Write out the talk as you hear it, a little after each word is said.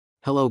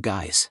Hello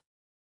guys.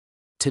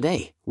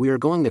 Today, we are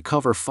going to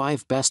cover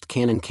 5 best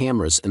Canon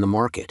cameras in the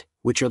market,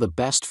 which are the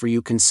best for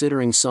you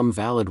considering some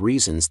valid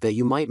reasons that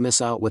you might miss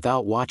out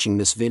without watching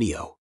this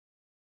video.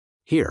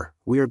 Here,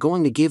 we are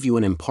going to give you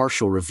an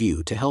impartial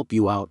review to help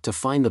you out to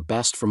find the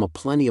best from a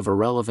plenty of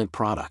irrelevant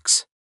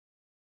products.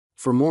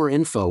 For more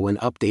info and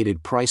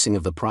updated pricing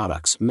of the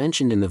products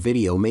mentioned in the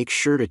video, make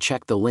sure to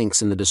check the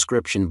links in the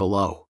description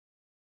below.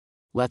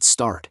 Let's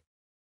start.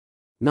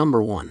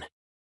 Number 1.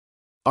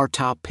 Our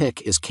top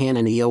pick is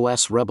Canon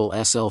EOS Rebel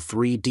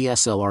SL3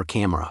 DSLR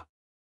camera.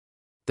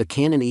 The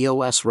Canon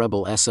EOS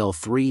Rebel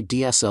SL3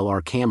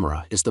 DSLR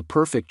camera is the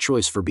perfect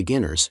choice for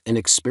beginners and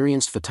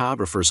experienced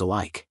photographers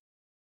alike.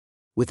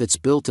 With its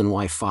built-in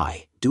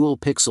Wi-Fi,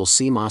 dual-pixel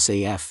CMOS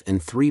AF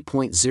and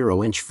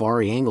 3.0-inch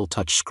vari-angle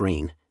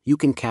touchscreen, you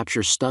can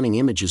capture stunning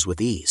images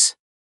with ease.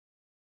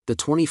 The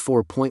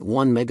 24.1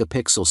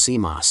 megapixel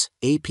CMOS,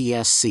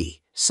 APS C,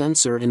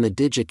 sensor and the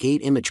Digic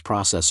 8 image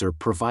processor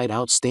provide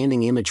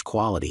outstanding image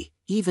quality,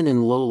 even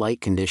in low-light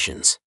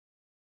conditions.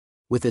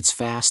 With its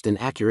fast and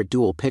accurate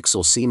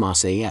dual-pixel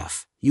CMOS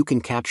AF, you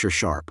can capture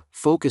sharp,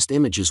 focused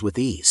images with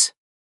ease.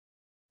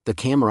 The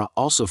camera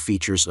also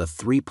features a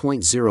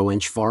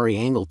 3.0-inch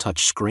vari-angle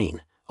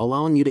touchscreen,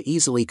 allowing you to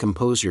easily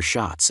compose your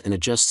shots and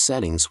adjust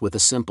settings with a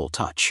simple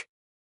touch.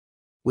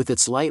 With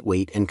its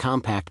lightweight and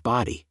compact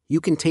body,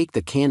 you can take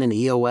the Canon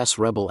EOS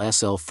Rebel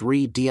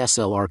SL3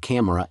 DSLR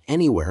camera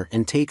anywhere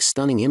and take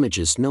stunning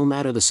images no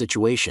matter the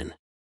situation.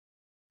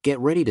 Get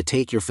ready to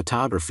take your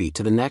photography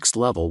to the next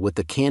level with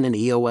the Canon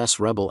EOS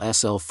Rebel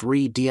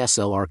SL3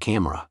 DSLR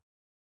camera.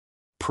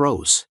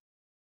 Pros: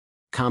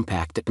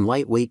 compact and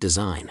lightweight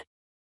design.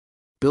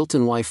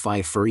 Built-in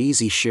Wi-Fi for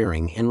easy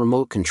sharing and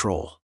remote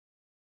control.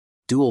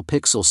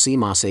 Dual-pixel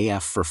CMOS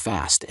AF for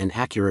fast and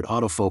accurate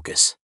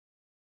autofocus.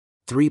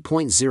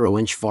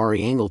 3.0-inch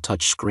vari-angle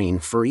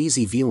touchscreen for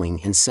easy viewing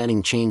and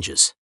setting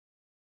changes.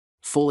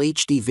 Full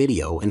HD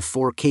video and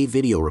 4K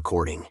video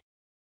recording.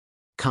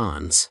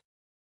 Cons: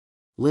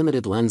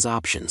 limited lens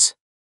options.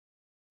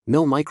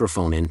 No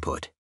microphone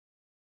input.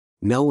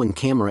 No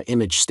in-camera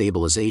image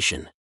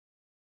stabilization.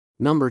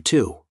 Number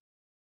 2.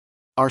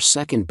 Our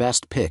second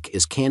best pick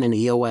is Canon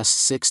EOS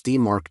 6D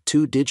Mark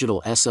II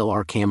Digital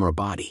SLR Camera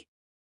Body.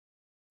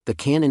 The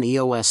Canon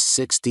EOS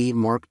 6D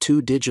Mark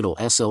II Digital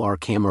SLR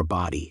Camera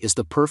Body is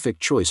the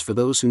perfect choice for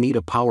those who need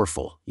a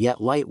powerful,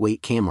 yet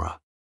lightweight camera.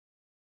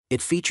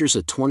 It features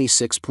a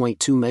 26.2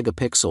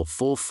 megapixel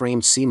full-frame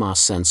CMOS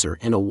sensor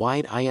and a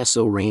wide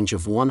ISO range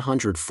of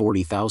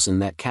 140,000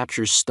 that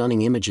captures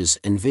stunning images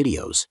and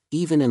videos,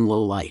 even in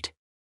low light.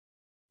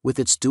 With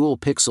its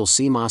dual-pixel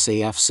CMOS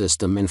AF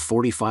system and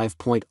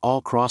 45-point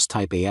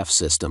all-cross-type AF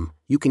system,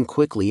 you can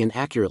quickly and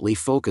accurately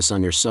focus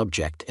on your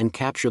subject and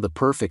capture the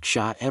perfect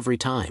shot every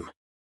time.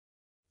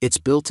 Its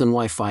built-in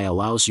Wi-Fi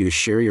allows you to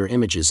share your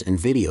images and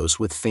videos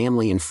with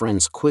family and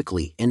friends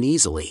quickly and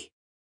easily.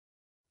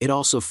 It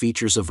also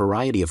features a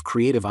variety of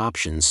creative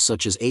options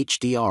such as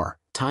HDR,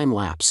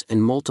 time-lapse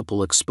and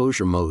multiple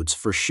exposure modes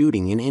for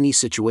shooting in any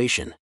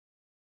situation.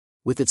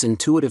 With its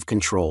intuitive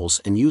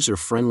controls and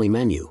user-friendly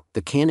menu,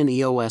 the Canon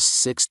EOS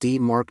 6D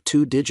Mark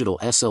II Digital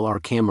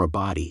SLR Camera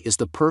Body is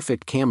the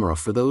perfect camera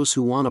for those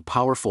who want a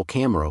powerful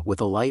camera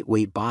with a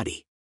lightweight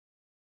body.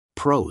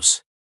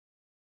 Pros: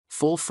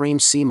 full-frame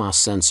CMOS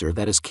sensor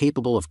that is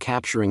capable of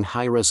capturing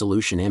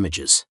high-resolution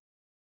images.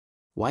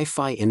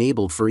 Wi-Fi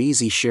enabled for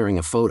easy sharing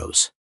of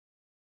photos.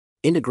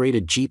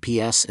 Integrated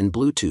GPS and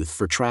Bluetooth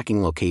for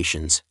tracking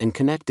locations and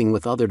connecting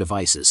with other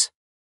devices.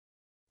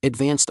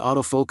 Advanced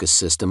autofocus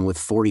system with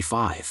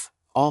 45,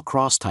 all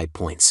cross-type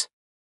points.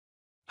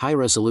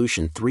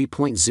 High-resolution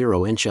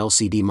 3.0-inch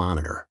LCD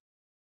monitor.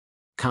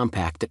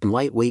 Compact and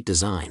lightweight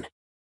design.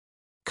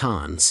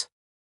 Cons: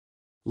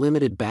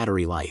 limited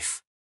battery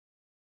life.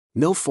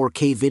 No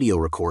 4K video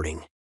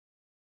recording.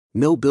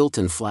 No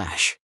built-in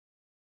flash.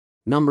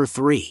 Number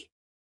 3.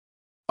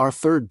 Our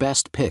third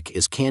best pick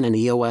is Canon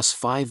EOS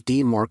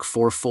 5D Mark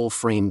IV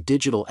Full-Frame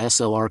Digital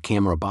SLR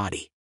Camera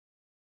Body.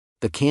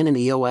 The Canon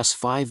EOS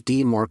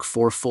 5D Mark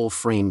IV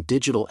Full-Frame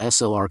Digital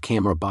SLR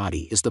Camera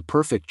Body is the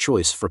perfect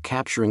choice for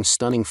capturing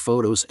stunning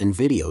photos and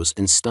videos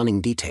in stunning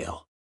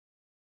detail.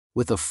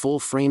 With a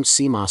full-frame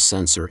CMOS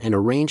sensor and a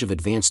range of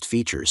advanced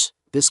features,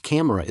 this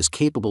camera is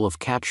capable of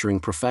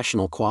capturing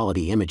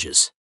professional-quality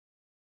images.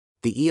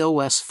 The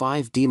EOS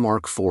 5D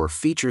Mark IV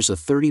features a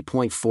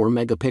 30.4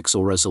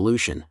 megapixel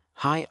resolution,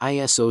 high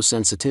ISO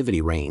sensitivity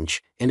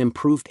range, and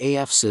improved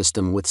AF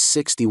system with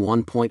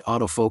 61-point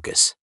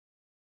autofocus.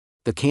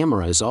 The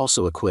camera is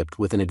also equipped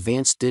with an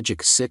advanced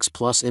Digic 6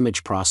 Plus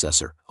image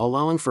processor,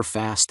 allowing for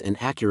fast and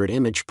accurate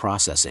image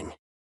processing.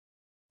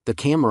 The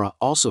camera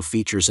also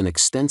features an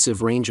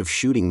extensive range of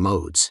shooting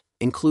modes,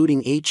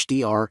 including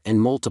HDR and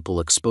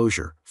multiple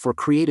exposure, for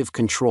creative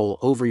control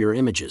over your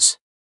images.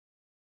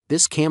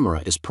 This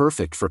camera is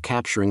perfect for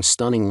capturing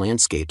stunning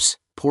landscapes,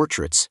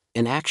 portraits,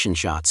 and action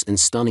shots in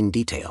stunning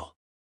detail.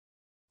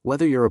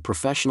 Whether you're a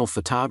professional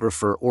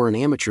photographer or an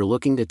amateur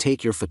looking to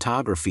take your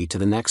photography to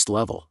the next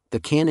level, the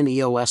Canon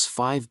EOS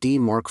 5D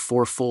Mark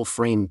IV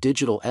full-frame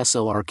digital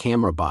SLR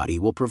camera body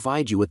will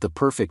provide you with the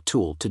perfect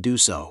tool to do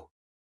so.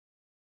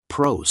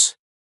 Pros: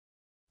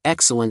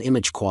 excellent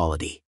image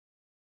quality,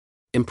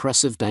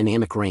 impressive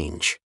dynamic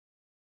range,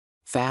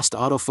 fast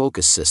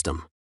autofocus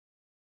system,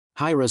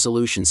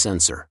 high-resolution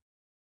sensor,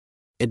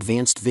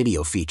 advanced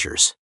video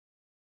features,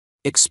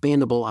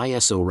 expandable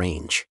ISO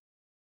range.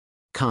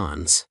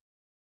 Cons: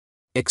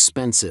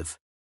 expensive,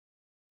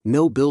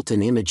 no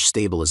built-in image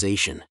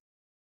stabilization,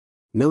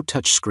 no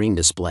touchscreen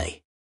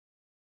display.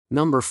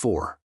 Number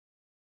 4.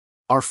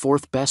 Our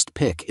fourth best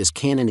pick is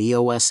Canon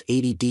EOS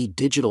 80D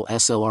Digital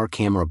SLR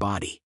Camera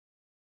Body.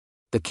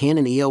 The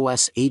Canon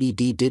EOS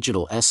 80D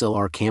Digital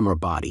SLR Camera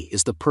Body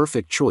is the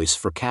perfect choice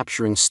for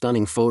capturing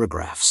stunning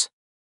photographs.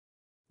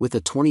 With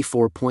a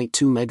 24.2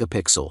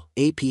 megapixel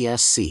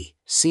APS C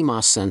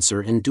CMOS sensor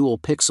and dual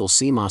pixel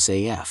CMOS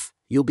AF,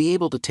 you'll be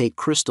able to take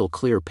crystal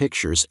clear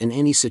pictures in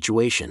any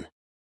situation.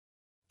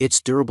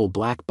 Its durable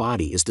black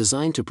body is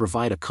designed to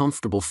provide a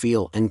comfortable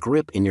feel and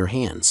grip in your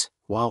hands,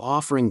 while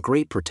offering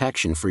great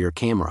protection for your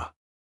camera.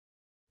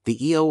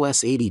 The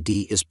EOS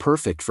 80D is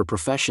perfect for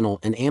professional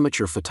and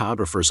amateur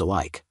photographers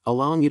alike,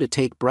 allowing you to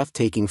take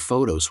breathtaking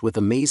photos with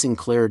amazing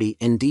clarity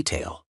and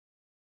detail.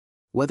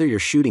 Whether you're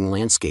shooting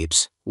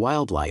landscapes,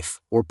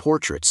 wildlife, or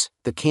portraits,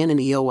 the Canon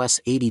EOS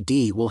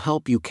 80D will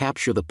help you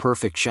capture the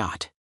perfect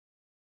shot.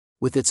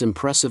 With its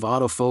impressive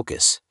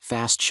autofocus,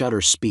 fast shutter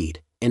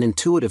speed, and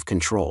intuitive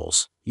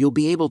controls, you'll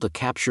be able to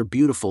capture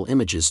beautiful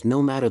images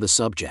no matter the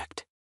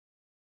subject.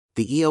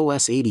 The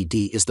EOS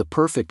 80D is the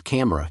perfect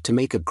camera to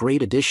make a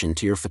great addition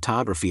to your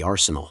photography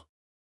arsenal.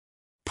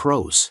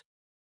 Pros: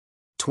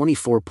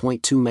 24.2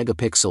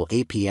 megapixel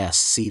APS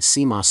C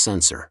CMOS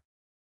sensor,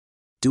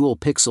 dual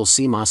pixel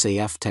CMOS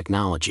AF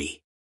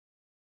technology,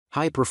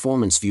 high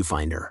performance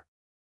viewfinder,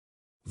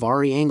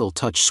 vari-angle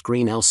touch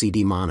screen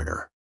LCD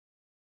monitor,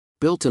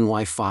 built-in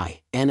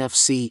Wi-Fi,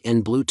 NFC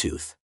and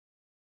Bluetooth,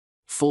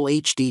 full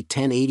HD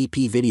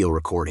 1080p video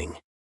recording.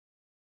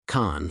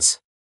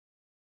 Cons: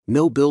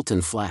 no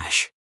built-in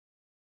flash,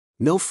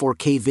 no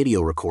 4K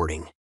video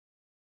recording.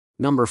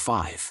 Number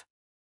 5.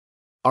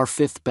 Our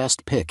fifth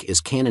best pick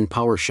is Canon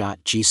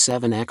PowerShot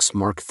G7X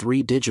Mark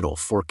III Digital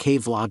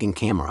 4K Vlogging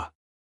Camera.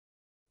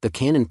 The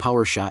Canon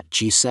PowerShot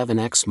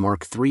G7X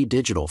Mark III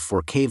Digital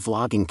 4K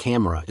Vlogging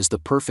Camera is the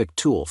perfect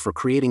tool for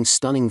creating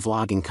stunning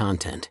vlogging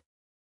content.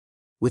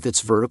 With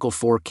its vertical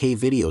 4K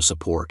video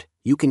support,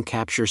 you can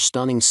capture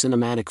stunning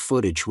cinematic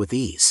footage with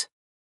ease.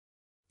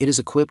 It is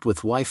equipped with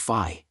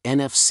Wi-Fi,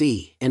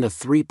 NFC, and a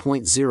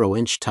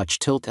 3.0-inch touch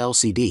tilt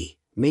LCD,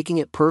 making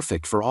it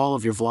perfect for all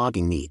of your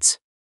vlogging needs.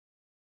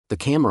 The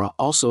camera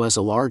also has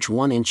a large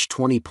 1-inch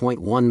 20.1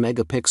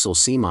 megapixel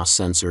CMOS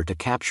sensor to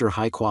capture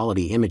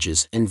high-quality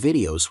images and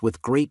videos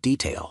with great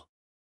detail.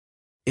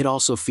 It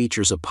also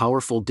features a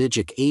powerful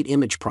Digic 8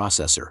 image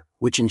processor,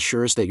 which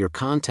ensures that your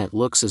content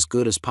looks as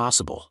good as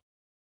possible.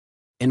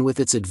 And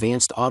with its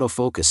advanced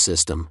autofocus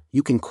system,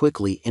 you can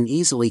quickly and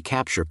easily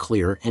capture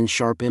clear and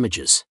sharp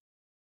images.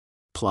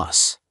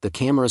 Plus, the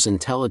camera's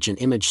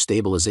intelligent image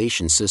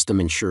stabilization system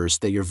ensures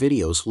that your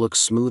videos look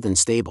smooth and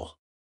stable.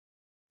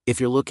 If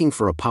you're looking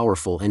for a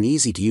powerful and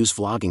easy-to-use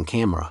vlogging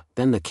camera,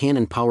 then the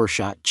Canon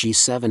PowerShot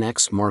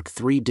G7X Mark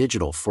III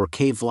Digital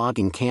 4K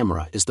Vlogging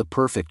Camera is the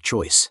perfect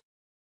choice.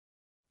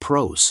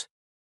 Pros: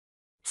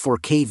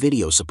 4K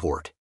video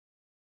support,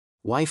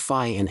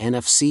 Wi-Fi and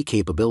NFC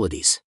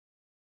capabilities,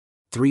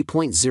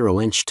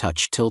 3.0-inch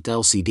touch tilt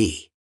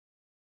LCD,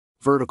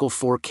 vertical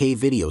 4K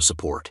video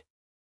support,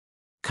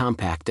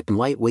 compact and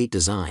lightweight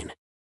design.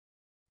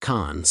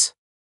 Cons: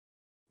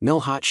 no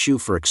hot shoe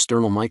for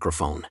external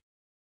microphone,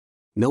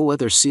 no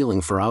weather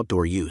sealing for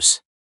outdoor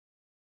use,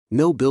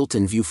 no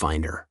built-in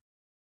viewfinder.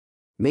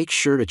 Make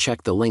sure to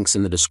check the links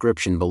in the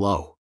description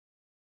below.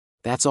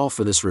 That's all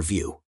for this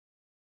review.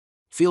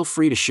 Feel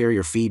free to share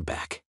your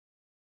feedback.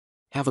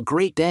 Have a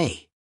great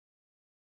day.